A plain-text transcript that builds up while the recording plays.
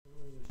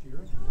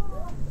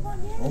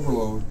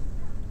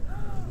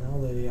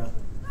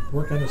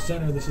Work on the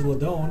center. This is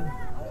Lodoen.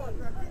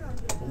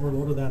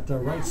 Overload to that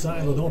right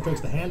side. Lodoen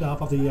takes the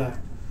handoff off the.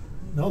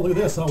 No, look at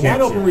this. A wide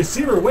open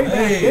receiver way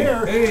back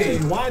there. A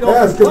wide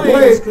open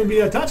play. This could be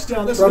a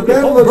touchdown. This is going to be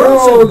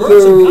Berentson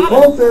to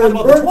Colton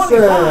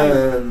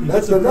Berentson.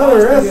 That's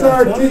another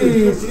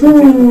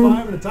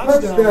SRT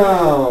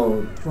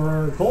touchdown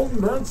for Colton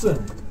Berentson.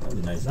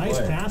 Nice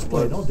pass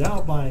play, no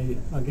doubt, by,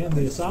 again,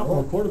 the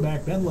sophomore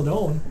quarterback, Ben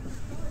Lodoen.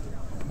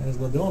 As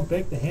Lodoen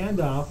faked the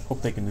handoff.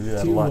 Hope they can do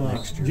that a lot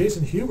next year.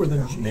 Jason Huber.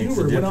 Then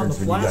Huber went on the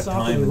flats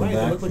off to the right.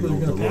 It looked like they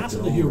were going to pass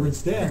it to Huber.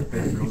 Instead,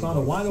 he found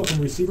a wide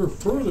open receiver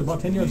further, about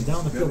 10 yards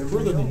down the field,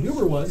 further than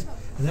Huber was.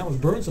 And that was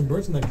Berentson.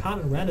 Berentson then caught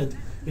it and ran it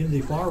into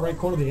the far right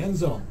corner of the end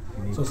zone.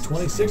 So it's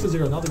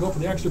 26-0. Now they go for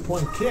the extra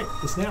point kick.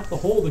 To snap the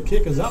hold, the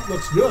kick is up,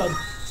 looks good.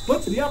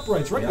 Splits the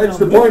uprights right down the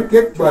middle. Extra point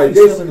kick by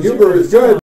Jason Huber is good.